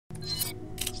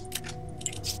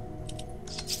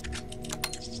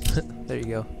There you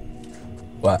go.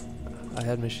 What? I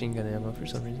had machine gun ammo for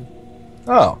some reason.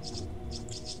 Oh.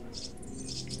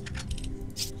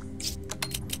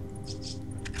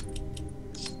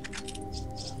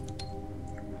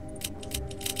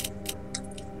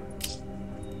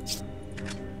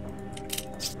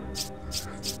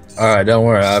 Alright, don't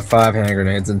worry. I have 5 hand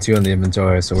grenades and 2 in the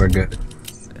inventory, so we're good.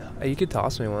 You could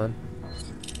toss me one.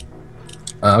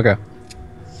 Okay.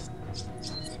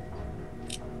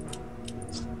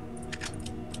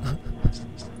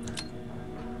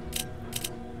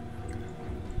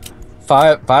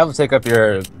 Five will take up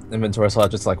your inventory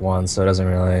slot just like 1, so it doesn't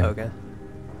really. Okay.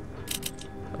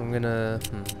 I'm gonna.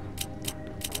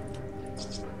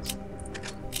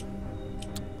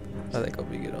 I think I'll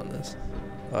be good on this.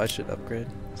 Oh, I should upgrade.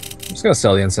 I'm just gonna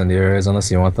sell the incendiaries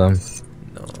unless you want them.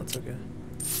 No, that's okay.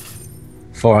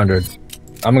 400.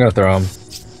 I'm gonna throw them.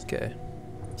 Okay.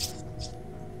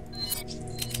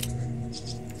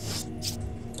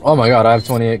 Oh my god, I have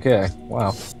 28k.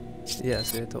 Wow. Yeah,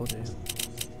 see, I told you.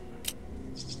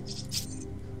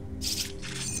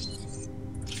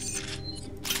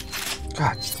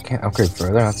 God, I can't upgrade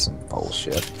further. That's some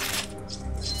bullshit.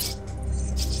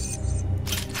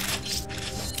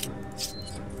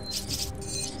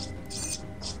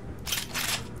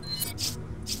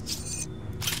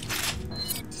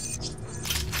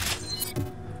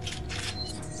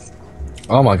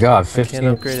 Oh my god, 15. I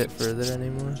can't upgrade it further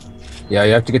anymore? Yeah,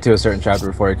 you have to get to a certain chapter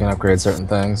before you can upgrade certain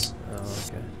things. Oh,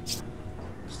 okay.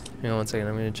 Hang on 1 second,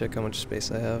 I'm gonna check how much space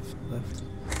I have left.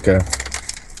 Okay.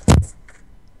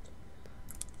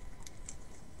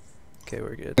 Okay,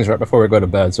 we're good. It's right before we go to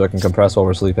bed so I can compress while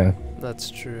we're sleeping.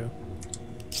 That's true.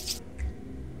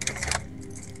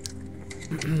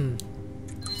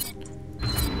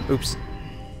 Oops.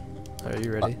 Are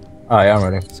you ready? Oh yeah, I'm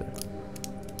ready.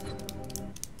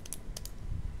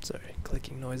 Sorry,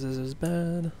 clicking noises is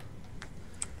bad.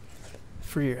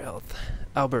 For your health.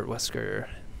 Albert Wesker.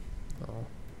 Oh.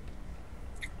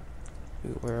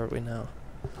 Ooh, where are we now?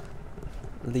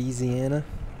 Louisiana?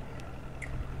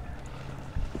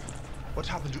 What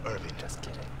happened to Irving? Just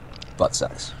kidding. Butt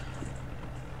sex.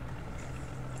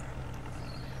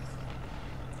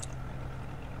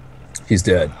 He's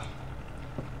dead.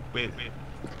 Wait.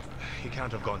 He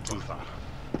can't have gone too far.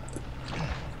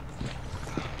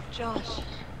 Josh.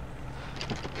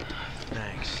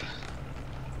 Thanks.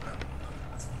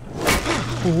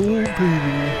 Oh,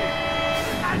 baby.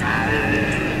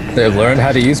 They've learned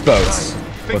how to use boats,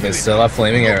 but they still have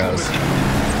flaming arrows.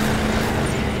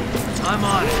 I'm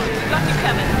on it. Got you,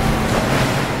 Kevin.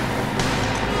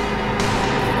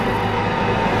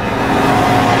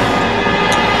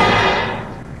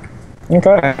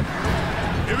 Okay.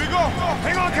 Here we go!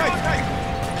 Hang on tight!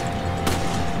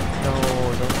 No,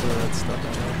 don't do that stuff.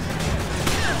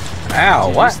 Ow,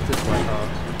 Dude, what? use this one,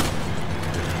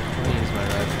 Let me use my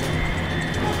rifle.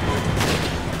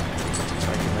 So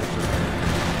I can rifle.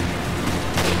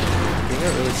 They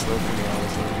got really slow for me all of a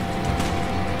sudden.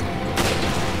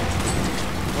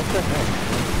 What the hell?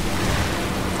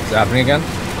 Is it happening again?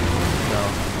 No.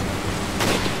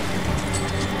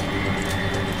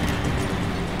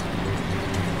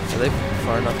 Are they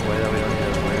far enough away that we don't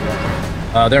need to worry about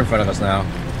them? They're in front of us now.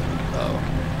 Oh.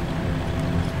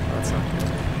 That's not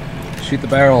good. Shoot the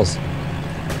barrels.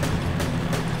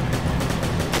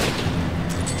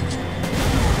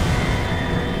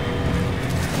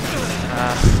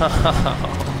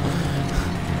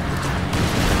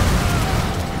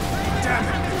 Damn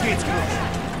it! The gate's closed.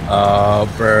 Oh,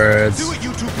 birds. Do it,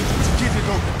 you two. Get it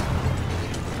open.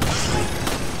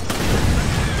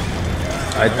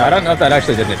 I don't know if that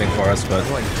actually did anything for us, but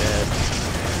I'm like dead.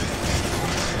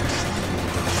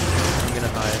 I'm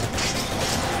gonna hide.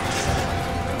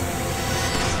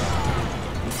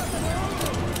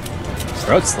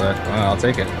 throat slit. Well, I'll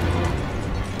take it.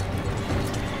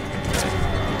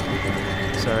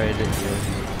 Sorry, I didn't do it.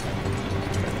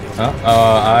 Huh?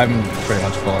 I'm pretty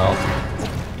much full health.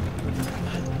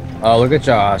 Oh, look at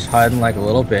Josh hiding like a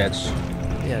little bitch.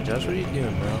 Yeah, Josh, what are you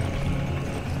doing, bro?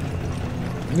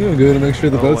 I'm gonna go to make sure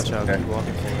the Oh, boat's watch out, okay. keep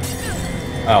walking forward.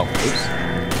 Oh, oops.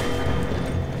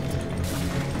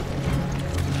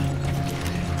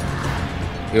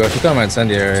 Yo, I should throw my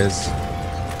incendiaries.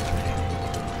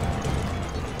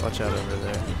 Watch out over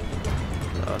there.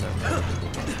 Oh, no.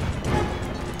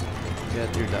 Yeah,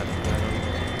 dude, that.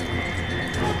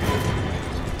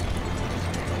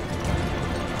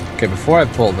 Okay, before I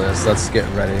pull this, let's get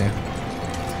ready.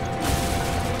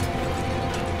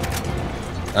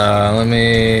 Let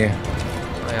me... Oh,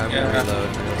 yeah, I'm gonna reload.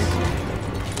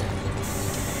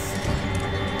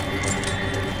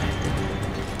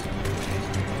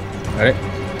 Ready?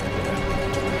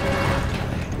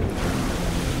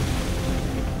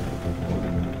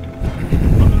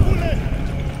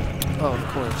 Oh, of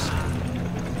course.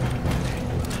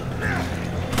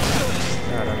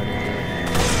 God, I'm an idiot.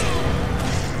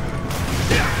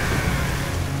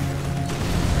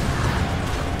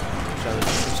 Wish I was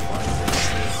just flying things.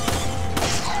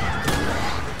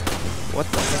 What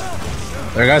the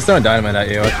heck? There are guys throwing dynamite at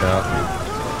you. Watch out.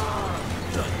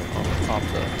 I'll pop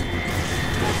the.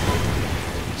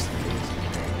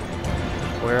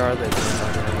 Where are they?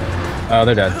 Oh,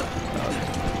 they're dead.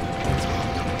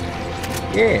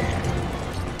 Yeah.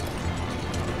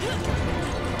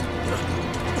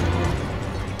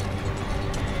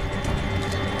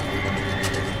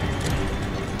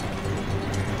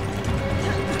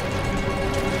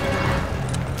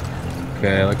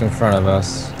 Okay, look in front of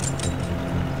us.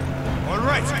 All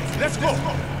right, let's go.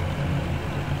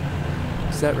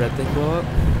 Does that red thing blow up?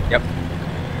 Yep.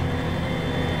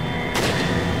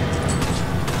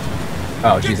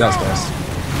 Oh, jeez, that's close.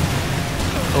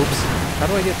 Oops. How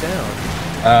do I get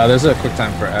down? There's a quick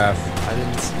time for F. I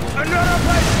didn't see it. Another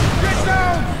place. Get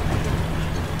down.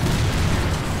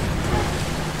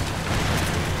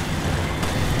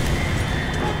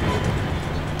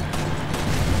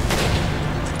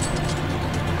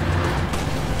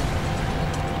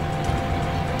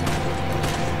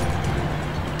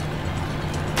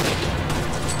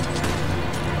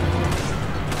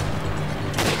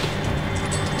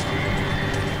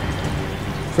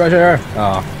 Treasure!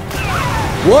 Oh.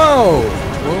 Whoa!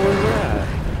 What was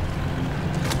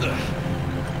that?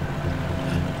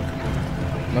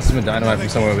 Must have been dynamite from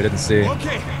somewhere we didn't see.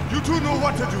 Okay, you two know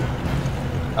what to do.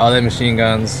 Oh, they machine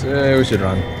guns. We should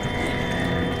run.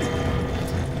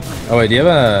 Oh wait, do you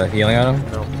have a healing item?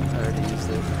 Nope, I already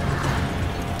used it.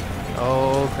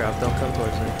 Oh crap, don't come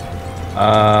towards me.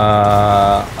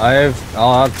 I'll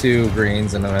have 2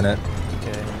 greens in a minute.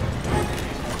 Okay.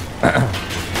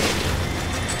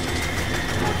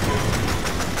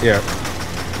 Here.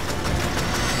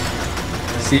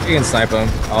 See if you can snipe him.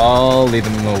 I'll lead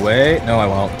them away. No, I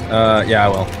won't. Yeah, I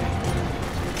will.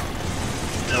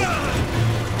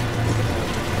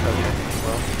 Okay,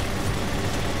 well.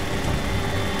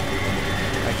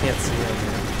 I can't see him.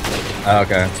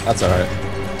 Okay, that's alright.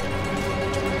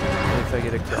 What if I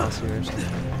get across here or something?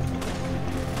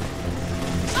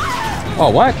 Oh,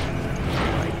 what? Oh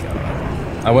my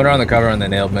god. I went around the cover and they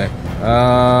nailed me.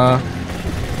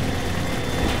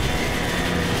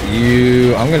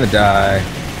 I'm gonna die.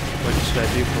 What should I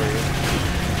do for you?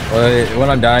 Well, when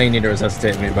I'm dying, you need to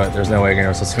resuscitate me, but there's no way you're gonna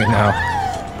resuscitate me now.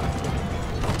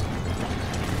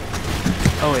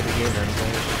 Oh wait, the game ends,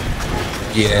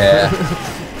 right? Yeah.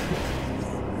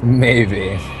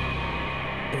 Maybe.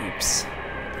 Oops.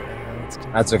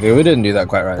 That's okay. We didn't do that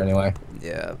quite right anyway.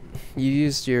 Yeah. You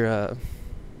used your,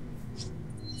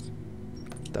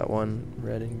 that one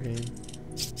red and green.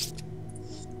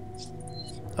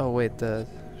 Oh wait, the...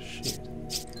 shoot.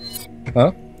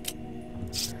 Huh?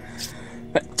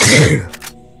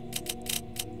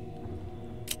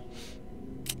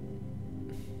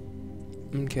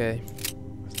 Okay.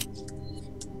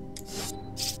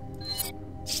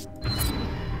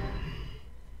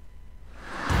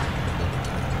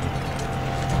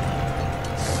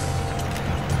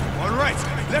 All right,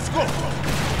 let's go.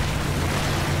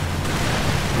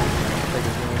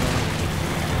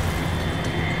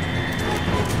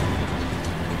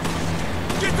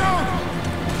 Get down.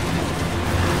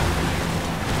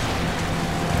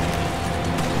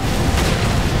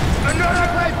 Another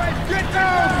place. Get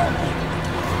down.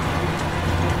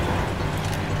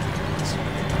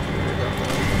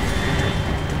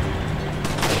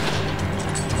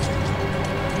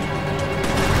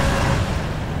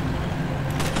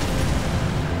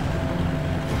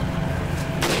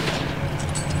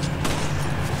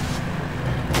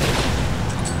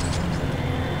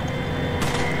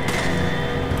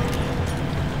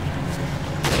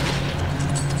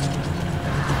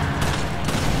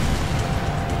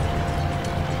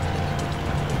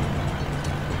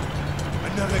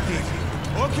 Another gate.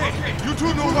 Okay, you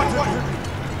two know what to do.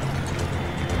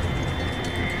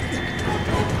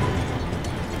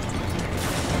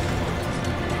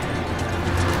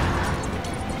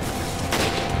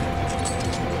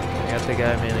 I got the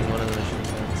guy manning one of the machine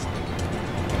guns.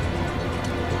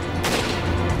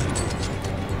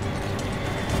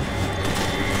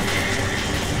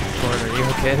 Corner, are you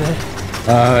okay there?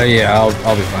 Yeah,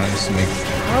 I'll be fine. Just me.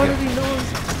 How did he know?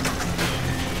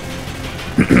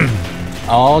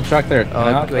 I'll track their. Oh,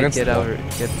 no, wait, against get the wall. over,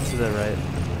 get to the right.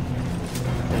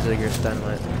 There's like your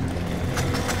dynamite.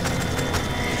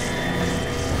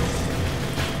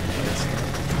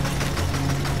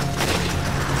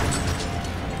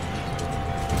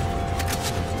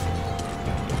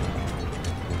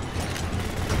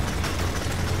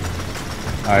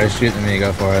 Alright, shoot me,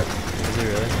 go for it. Is it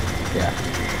really? Yeah.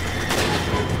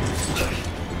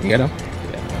 You get him?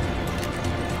 Yeah.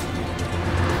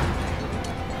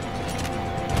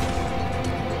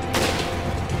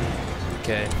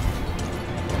 Okay.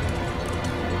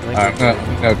 Alright,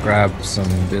 I'm gonna grab some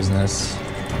business.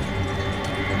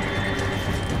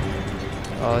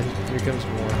 Oh, here comes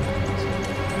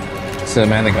more. So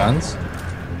man the guns?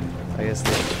 I guess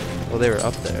well, they were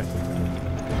up there.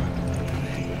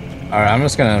 Alright, I'm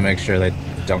just gonna make sure they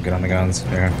don't get on the guns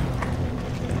here.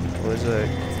 Well, there's a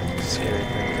scary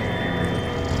thing.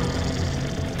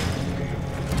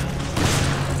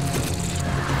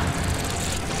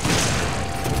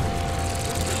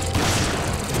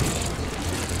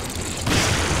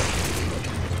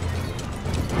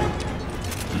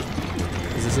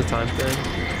 Is this a time thing?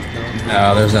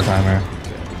 No, there's no timer.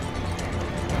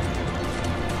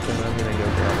 Then I'm gonna go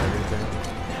grab everything.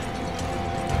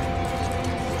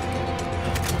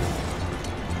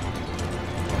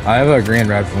 I have a green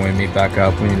red when we meet back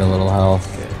up. We need a little health.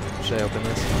 Okay. Should I open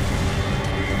this?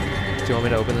 Do you want me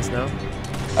to open this now?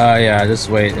 Yeah, just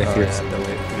wait if Oh, you're... yeah, I have to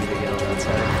wait for you to get on that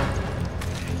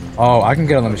side. Oh, I can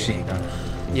get on the machine gun.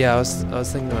 Yeah, I was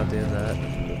thinking about doing that.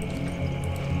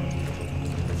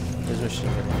 There's a machine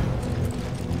gun.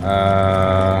 Of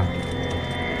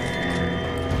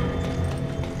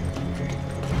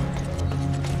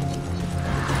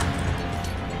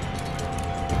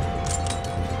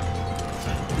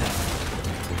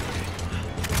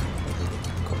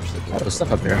course they Oh, do. there's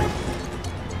stuff up here.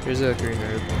 Here's a green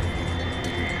herb.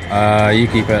 You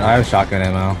keep it. I have shotgun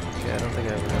ammo. Okay, I don't think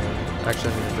I have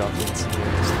actually, I'm gonna drop the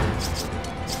incendiaries.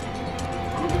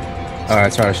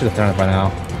 Alright, sorry, I should have thrown it by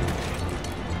now.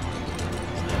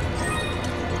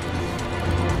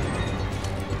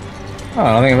 Oh,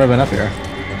 I don't think I've ever been up here.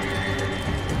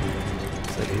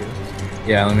 Is that you?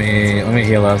 Yeah, let me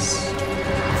heal us.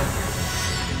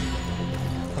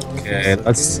 Okay,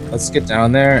 let's get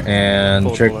down there and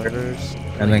Pull the trigger levers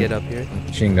and and then get up here.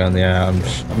 machine gun. Yeah,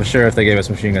 I'm sure if they gave us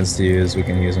machine guns to use, we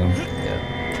can use them. Yeah.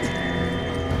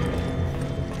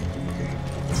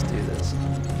 Let's do this.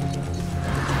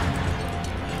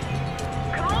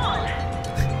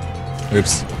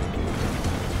 Oops.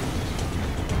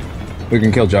 We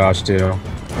can kill Josh too.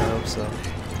 I hope so.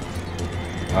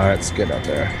 Alright, let's get up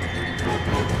there.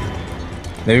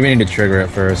 Maybe we need to trigger it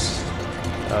first.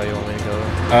 Oh, you want me to go?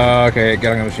 Oh, okay,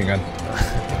 get on the machine gun.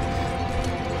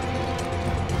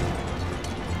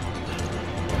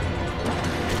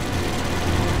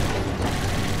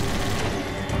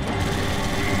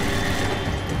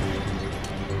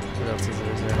 What else is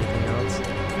there? Is there anything else?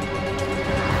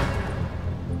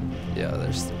 Yeah,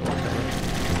 there's more coming.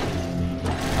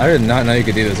 I did not know you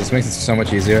could do this. This makes it so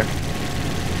much easier.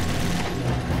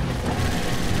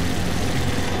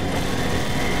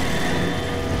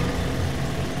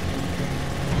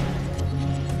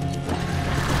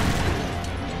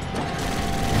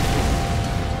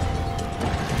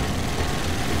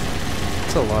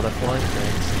 It's a lot of flying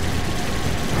things.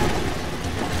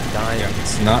 Dying.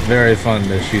 It's not very fun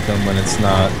to shoot them when it's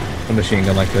not a machine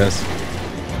gun like this.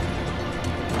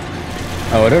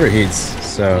 Oh, it overheats,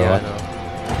 so... Yeah, I know.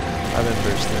 I've been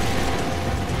bursting.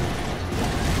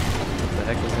 What the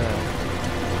heck was that?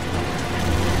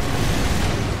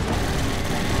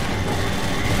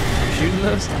 You shooting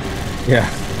those? Yeah.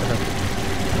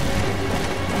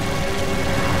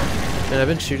 Man, I've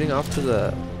been shooting off to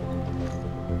the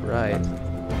right.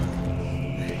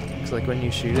 It's like when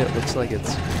you shoot it, it looks like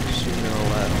it's shooting on the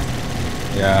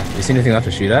left. Yeah. You see anything left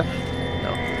to shoot at?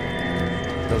 No.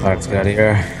 Doesn't Let's look get out of like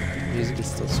here. it. Music is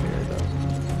still scary though.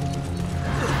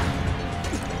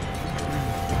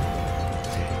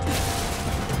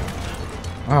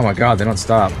 Oh my god, they don't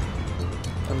stop.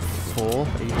 I'm full?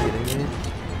 Are you kidding me?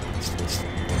 Let's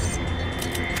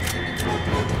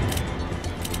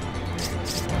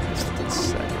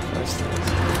sacrifice this.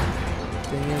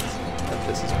 Dang it. That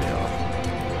pisses me off.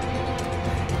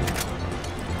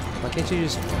 Why can't you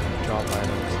just drop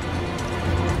items?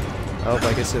 Oh,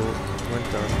 I guess it went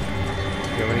done.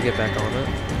 You want me to get back on it?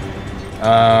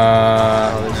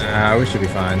 Nah, we should be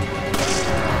fine.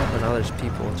 Oh, now there's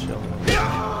people chilling.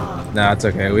 Nah, it's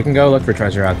okay. We can go look for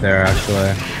treasure out there,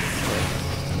 actually.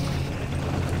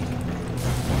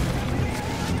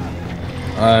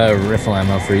 Rifle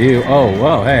ammo for you. Oh,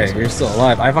 whoa, hey, you're still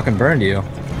alive. I fucking burned you.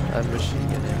 I'm machine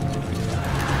gun ammo.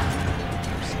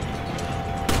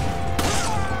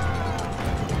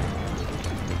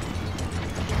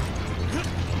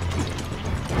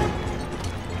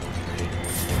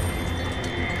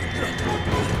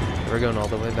 We're going all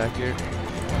the way back here.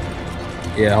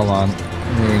 Yeah, hold on.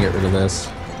 Let me get rid of this.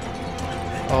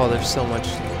 Oh, there's so much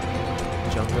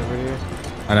junk junk over here.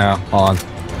 I know. Hold on.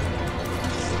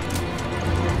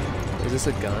 Is this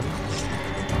a gun?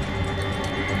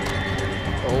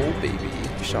 Oh baby,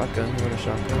 shotgun. You want a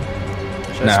shotgun?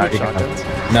 Should I switch shotguns?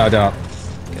 No, don't.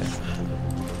 Okay.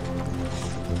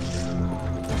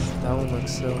 That one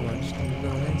looks so much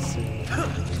nicer.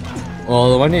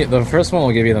 Well, the first one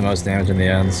will give you the most damage in the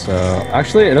end. So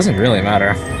actually, it doesn't really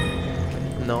matter.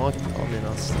 No, I mean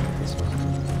I'll stick with this one.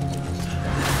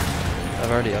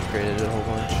 I've already upgraded it a whole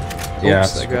bunch. Yeah.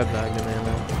 Oops, I grabbed magnum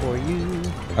ammo for you.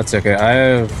 That's okay. I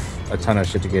have a ton of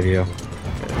shit to give you.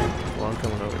 Okay, well I'm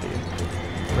coming over to you.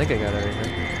 I think I got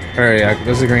everything. Hurry,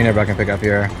 there's a green herb I can pick up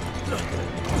here.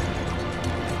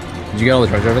 Did you get all the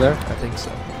treasure over there? I think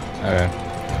so. Okay.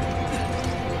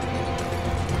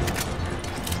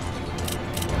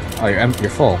 Oh, you're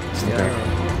full. Yeah. Okay.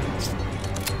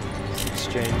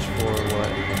 Exchange for what?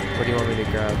 What do you want me to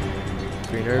grab?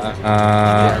 Green herb?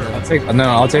 I'll take. No,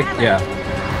 I'll take. Yeah.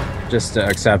 Just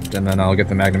accept, and then I'll get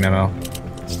the magnum ammo.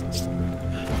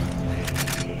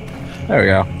 There we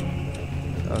go.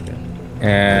 Okay.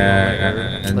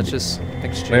 And let's just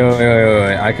exchange.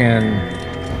 Wait. I can.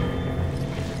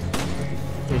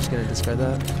 You're just gonna discard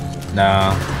that?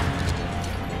 No.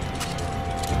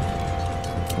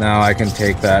 Now I can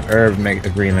take that herb, make a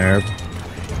green herb.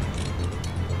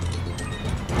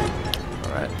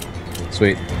 Alright.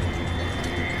 Sweet.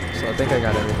 So I think I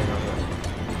got everything on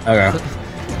that. Okay.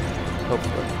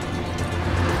 Hopefully.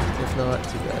 If not,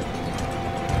 too bad.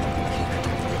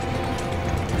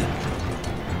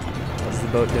 How's the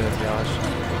boat doing, Josh?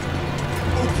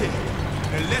 Okay,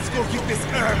 now let's go get this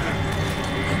herb.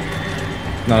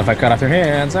 Not if I cut off their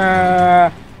hands.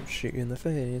 Ah! Shoot you in the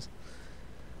face.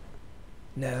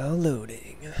 Now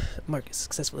loading. Marcus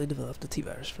successfully developed a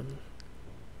T-virus from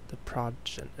the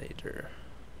progenitor.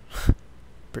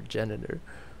 Progenitor.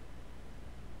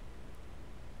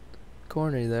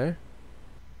 Corn, are you there?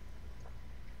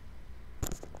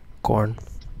 Corn.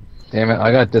 Damn it!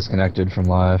 I got disconnected from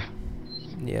live.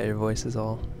 Yeah, your voice is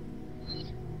all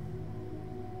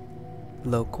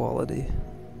low quality.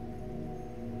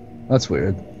 That's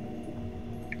weird.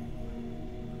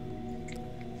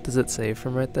 Does it save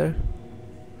from right there?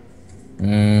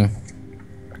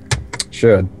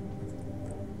 Should.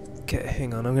 Okay,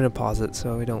 hang on. I'm gonna pause it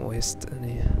so we don't waste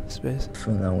any space.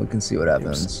 For now, we can see what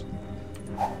happens.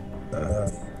 There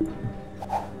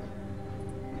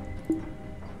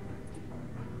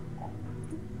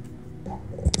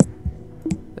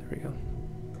we go.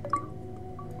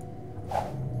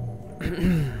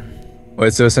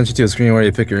 Wait, so it sent you to a screen where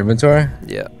you pick your inventory?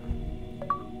 Yeah.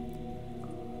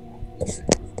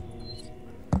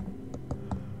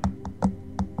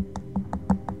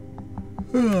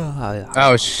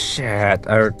 Oh shit! Do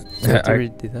I have to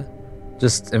redo that?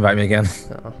 Just invite me again.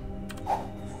 Oh.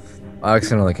 I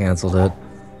accidentally canceled it.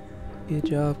 Good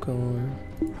job, Corn.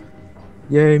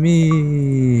 Yay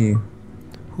me!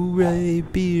 Hooray,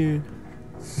 beer.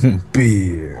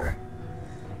 Beer.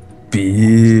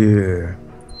 Beer.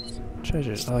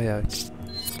 Treasures. Oh yeah.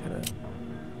 Gotta.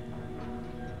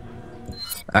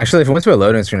 Actually, if it went to a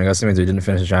loading screen, I guess it means we didn't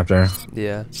finish the chapter.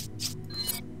 Yeah.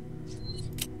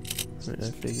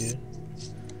 I figured.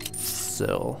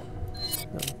 So.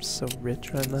 I'm so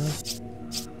rich right now.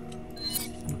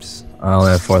 Oops. I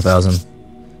only have 4,000.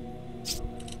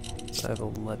 I have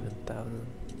 11,000.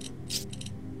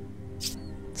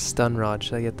 Stun rod.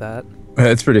 Should I get that?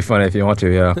 It's pretty funny if you want to,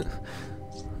 yeah.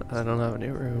 I don't have any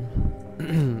room.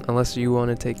 Unless you want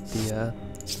to take the.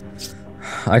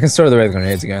 I can store the red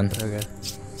grenades again. Okay.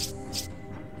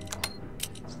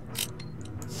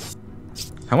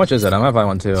 How much is it? I might buy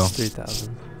one too.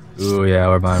 3,000. Ooh, yeah,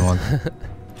 we're buying one.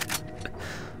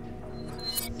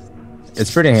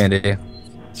 It's pretty handy.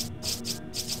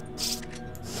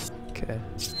 Okay.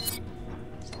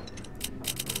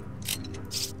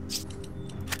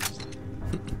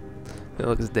 It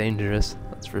looks dangerous,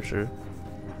 that's for sure.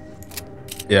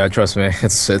 Yeah, trust me,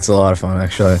 it's a lot of fun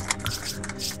actually.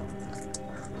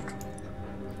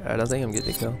 Alright, I think I'm good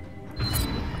to go.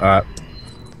 Alright.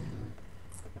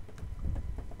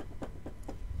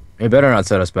 You better not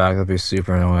set us back, that'd be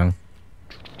super annoying.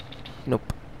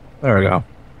 Nope. There we go.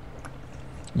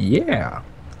 Yeah.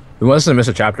 We must have missed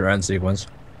a chapter end sequence.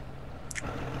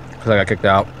 Because I got kicked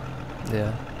out.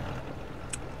 Yeah.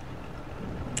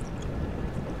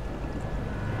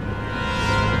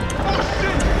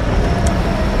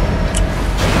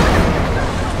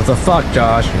 What the fuck,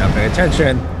 Josh? You're not paying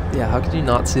attention. Yeah, how could you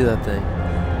not see that thing?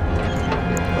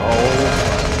 Oh.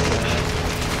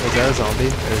 Is that a zombie?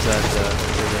 Or is that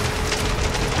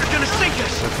They're gonna sink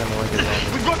us! kind of like a zombie?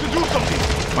 We've got to do something!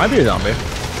 Might be a zombie.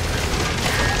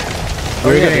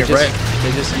 We're yeah, getting it right.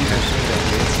 They just use machine gun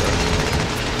gates, so.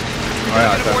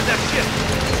 Alright, Aboard that ship.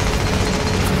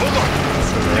 Hold on.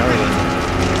 So they are winning.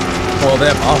 well, they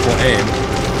have awful aim.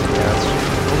 Yeah, that's true.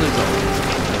 We'll lose all.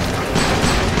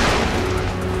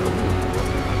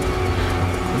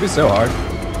 It'd be so hard.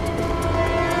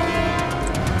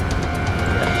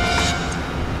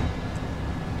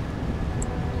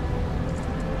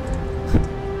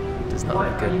 Does not What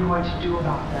look are you good. going to do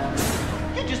about them?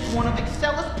 You're just one of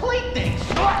Excella's playthings.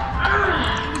 It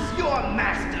was your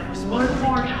master who was supposed One to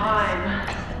more time.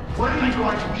 What are you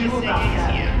going to do about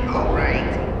them? All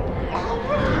right.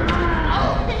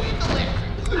 I'll handle it.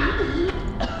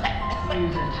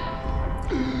 Use it.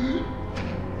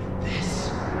 This.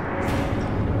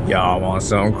 Y'all want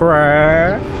some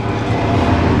crack?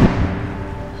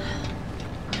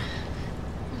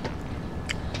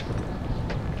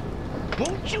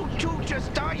 Won't you two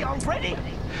just die already?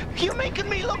 You're making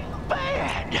me look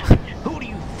bad. Who do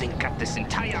you think got this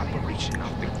entire operation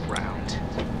off the ground?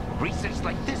 Research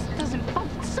like this doesn't fund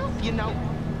itself, you know.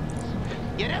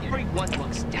 Yet everyone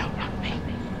looks down on me.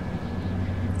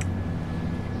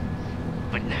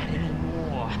 But not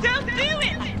anymore. Don't do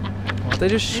it! Why don't they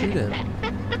just shoot him?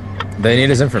 They need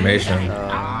his information.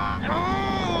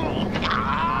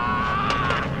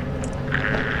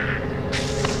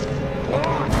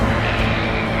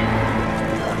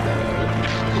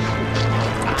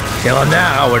 Kill him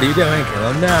now. What are you doing?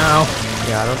 Kill him now.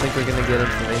 Yeah, I don't think we're gonna get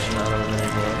information out of him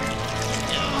anymore.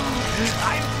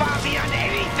 I'm far beyond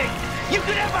anything you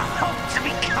could ever hope to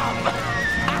become.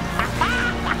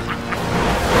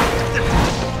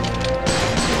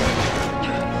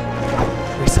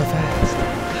 We're so fast.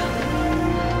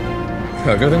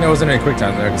 Oh, good thing there wasn't any quick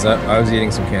time there, because I was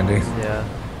eating some candy. Yeah.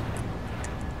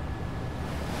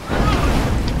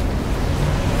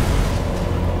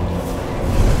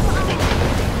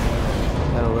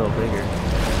 Got a little bigger.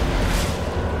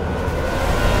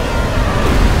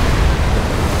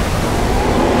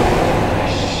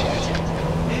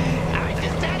 I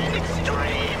just had an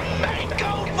extreme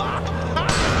makeover.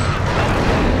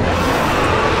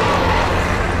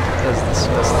 That's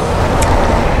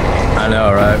disgusting. I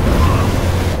know, right?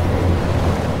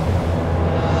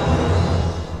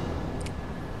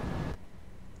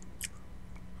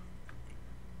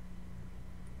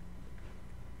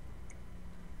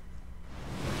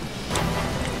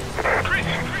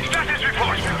 Status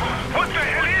report. What the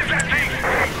hell is that thing?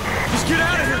 Just get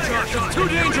out of here, Josh. It's too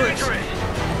dangerous.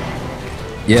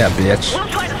 Yeah, bitch. We'll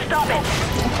try to stop it.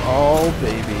 Oh,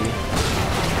 baby.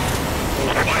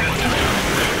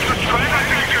 Just try not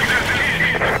to get yourself in.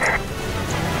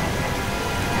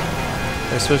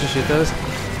 Am I supposed to shoot those?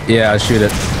 Yeah, shoot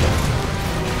it.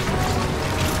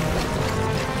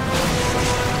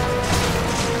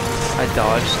 I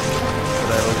dodged,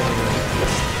 but I wasn't even.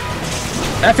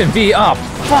 F and V up.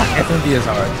 Fuck. F and V is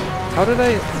hard. How did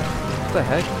I? What the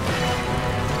heck?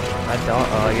 I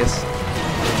dodged. Oh, I guess.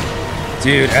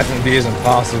 Dude, F and V is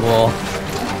impossible.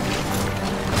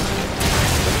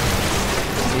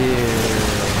 Yeah.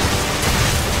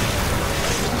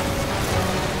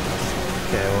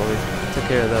 Okay, well we took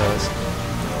care of those.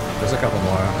 There's a couple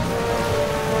more.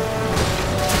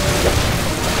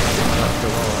 Not for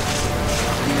long.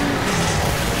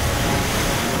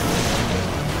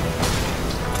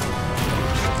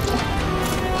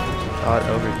 Oh, it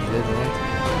overheated, man.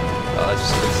 Oh, I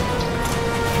just fixed it.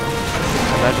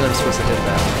 Imagine I'm supposed to hit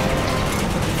that.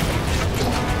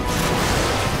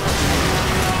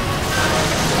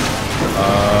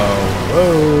 Oh,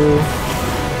 whoa.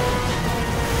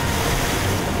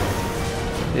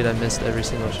 Dude, I missed every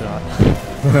single shot.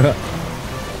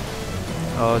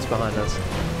 Oh, it's behind us.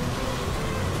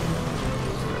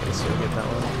 I guess you'll get that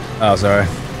one. Oh, sorry.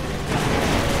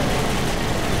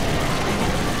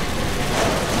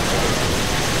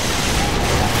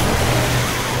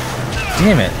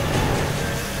 Damn it.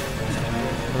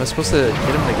 Am I supposed to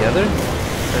hit them together? Or am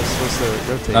I supposed to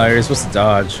rotate? Oh, you're supposed to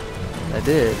dodge. I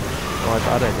did. Oh, I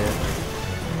thought I did.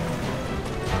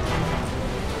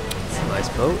 It's a nice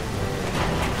boat.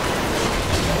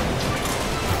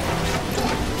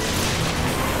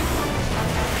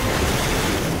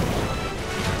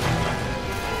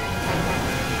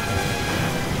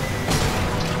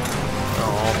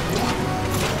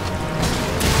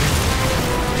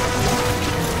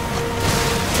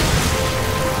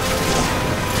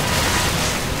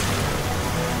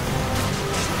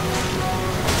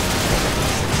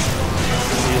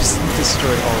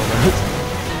 Destroyed all of that.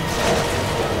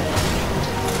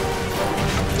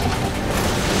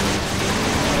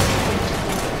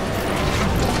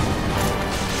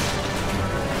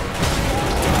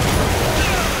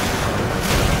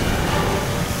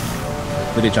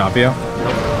 Did he chomp you?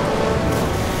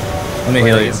 Let me Wait,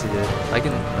 heal I you. guess he did. I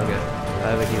can. Okay. I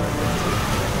have a healing thing too.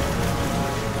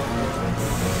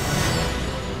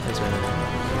 Thanks, man.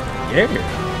 Yeah.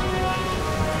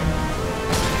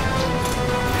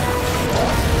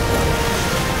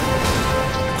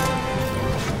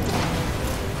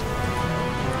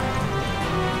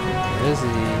 Where is he?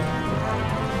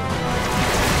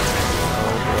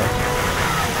 Oh boy.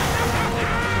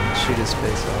 Shoot his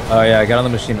face off. Oh yeah, get on the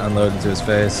machine, unload into his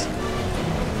face.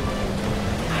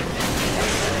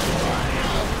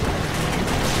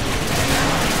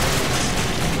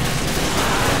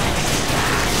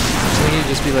 I think he'd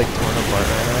just be like torn apart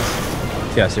right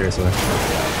now. Yeah, seriously.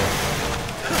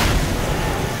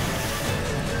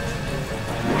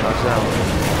 Dodge that one.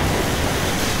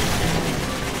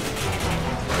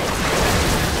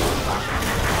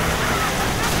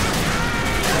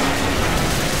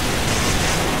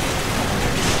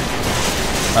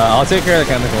 I'll take care of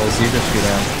the chemicals. You just shoot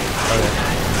him. Okay.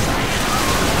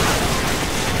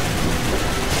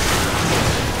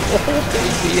 Oh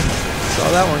baby! Saw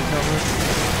that one coming.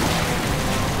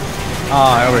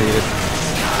 Ah, I overheated.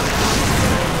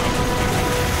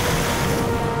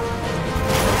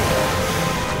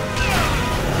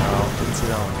 Oh, didn't see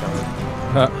that one coming.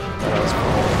 Huh. That was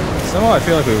cool. Somehow I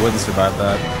feel like we wouldn't survive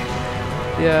that.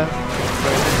 Yeah.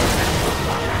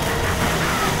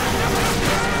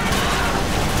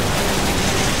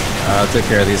 I'll take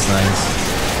care of these things.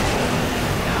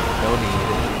 No need.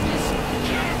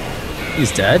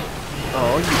 He's dead?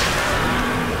 Oh,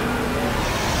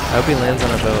 I hope he lands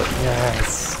on a boat.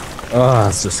 Yes. Oh,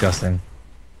 that's disgusting.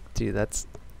 Dude, that's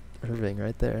Irving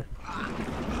right there.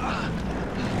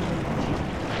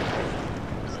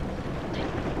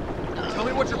 Tell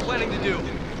me what you're planning to do.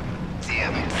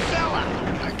 Damn it, fella!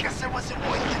 I guess I wasn't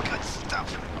worth the good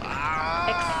stuff.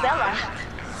 Excella.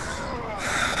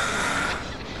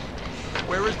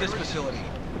 Where is this facility?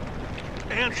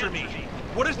 Answer me.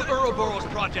 What is the Ouroboros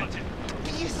project?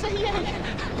 You say yeah?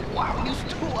 Wow, you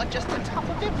two are just on top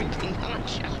of everything,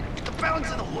 aren't you? The balance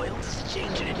of the world is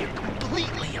changing and you're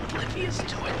completely oblivious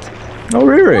to it. Oh,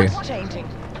 really? What's changing?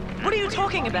 What are you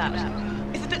talking about?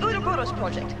 Is it the Ouroboros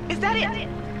project? Is that it?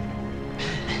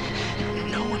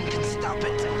 No one can stop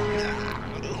it.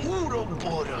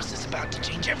 Ouroboros is about to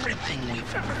change everything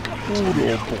we've ever come to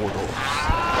know.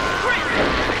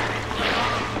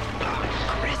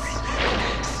 Chris!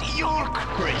 You're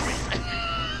Chris!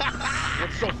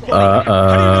 What's so funny? How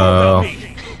do you know about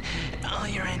me? All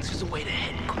your answers are way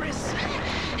ahead, Chris.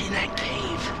 In that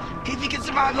cave. If you can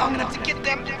survive long enough to get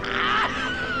them...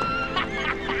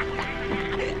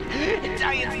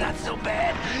 Italian's not so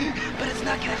bad, but it's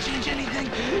not gonna change anything.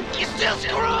 You're still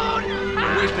screwed!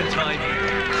 We're wasting time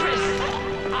here. Chris!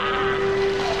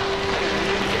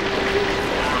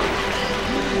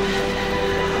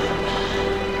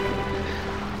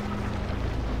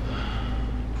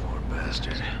 Poor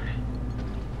bastard.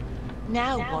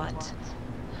 Now what?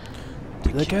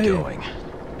 The guy. Going.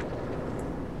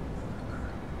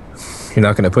 You're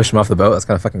not gonna push him off the boat? That's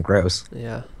kind of fucking gross.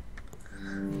 Yeah.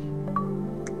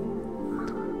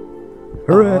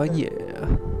 Hooray. Oh yeah.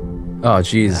 Oh,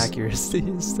 jeez. Accuracy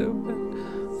is so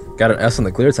bad. Got an S on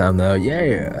the clear time, though.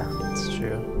 Yeah. That's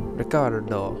true.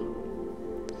 Ricardo.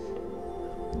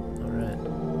 Alright.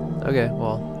 Okay,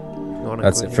 well. You wanna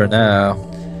That's quit it for here? now.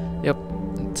 Yep.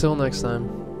 Until next time.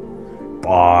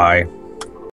 Bye.